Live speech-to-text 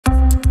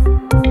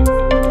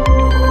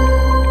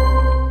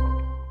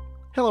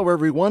Hello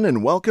everyone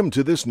and welcome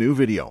to this new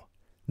video.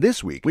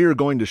 This week we are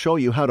going to show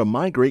you how to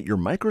migrate your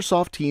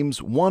Microsoft Teams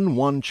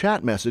 1.1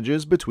 chat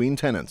messages between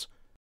tenants.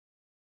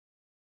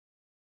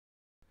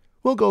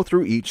 We'll go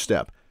through each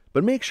step,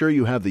 but make sure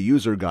you have the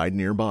user guide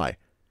nearby.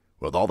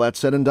 With all that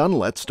said and done,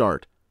 let's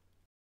start.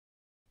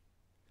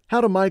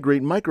 How to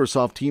migrate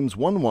Microsoft Teams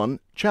 1.1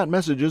 chat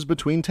messages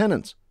between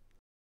tenants.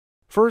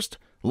 First,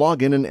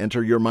 log in and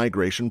enter your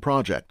migration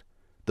project.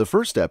 The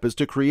first step is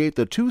to create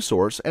the two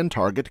source and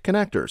target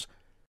connectors.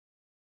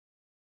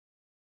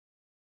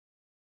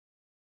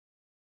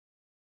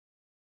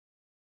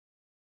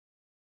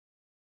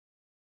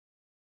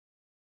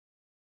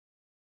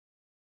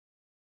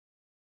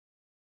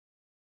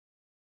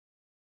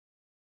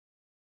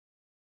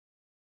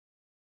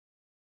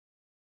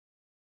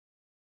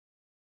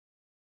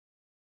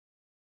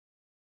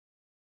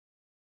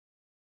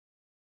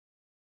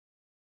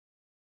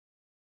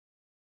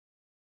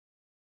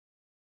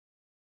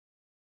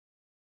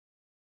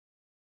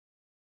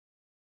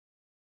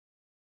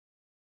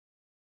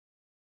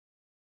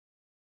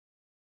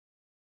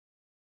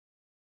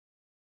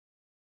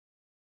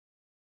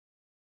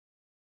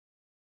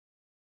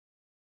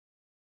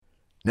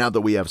 Now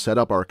that we have set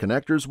up our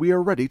connectors, we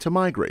are ready to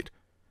migrate.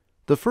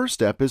 The first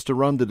step is to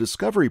run the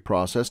discovery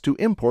process to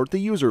import the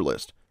user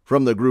list.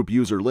 From the group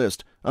user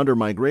list, under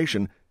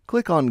Migration,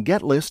 click on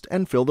Get List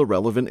and fill the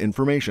relevant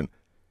information.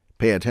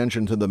 Pay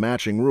attention to the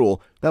matching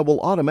rule that will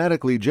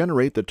automatically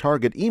generate the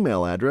target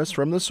email address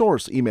from the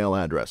source email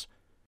address.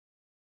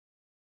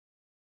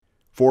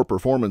 For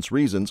performance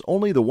reasons,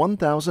 only the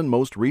 1,000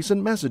 most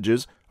recent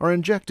messages are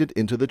injected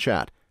into the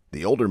chat.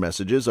 The older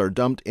messages are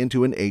dumped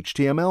into an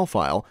HTML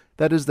file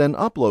that is then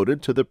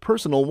uploaded to the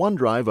personal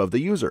OneDrive of the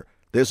user.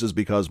 This is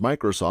because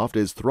Microsoft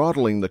is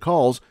throttling the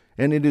calls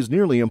and it is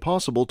nearly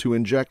impossible to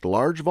inject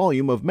large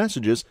volume of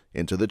messages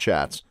into the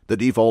chats. The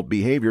default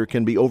behavior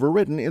can be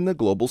overridden in the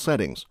global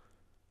settings.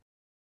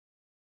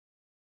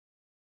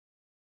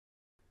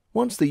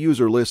 Once the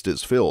user list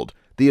is filled,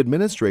 the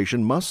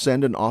administration must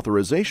send an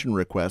authorization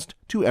request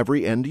to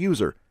every end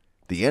user.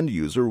 The end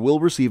user will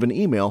receive an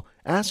email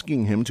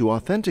asking him to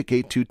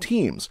authenticate to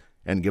Teams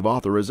and give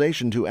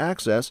authorization to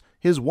access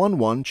his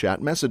 1.1 chat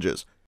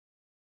messages.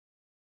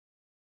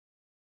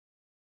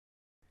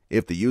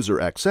 If the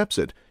user accepts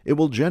it, it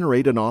will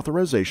generate an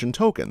authorization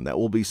token that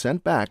will be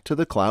sent back to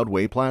the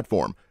Cloudway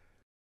platform.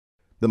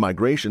 The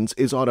migrations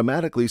is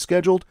automatically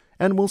scheduled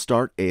and will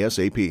start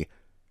ASAP.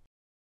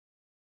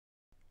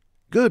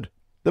 Good!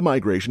 The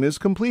migration is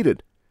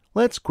completed.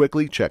 Let's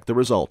quickly check the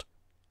result.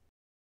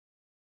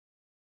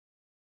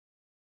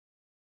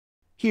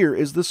 Here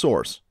is the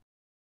source.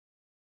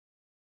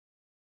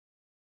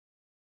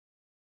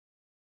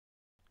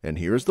 And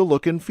here's the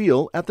look and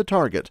feel at the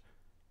target.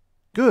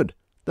 Good!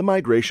 The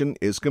migration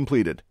is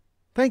completed.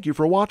 Thank you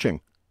for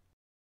watching.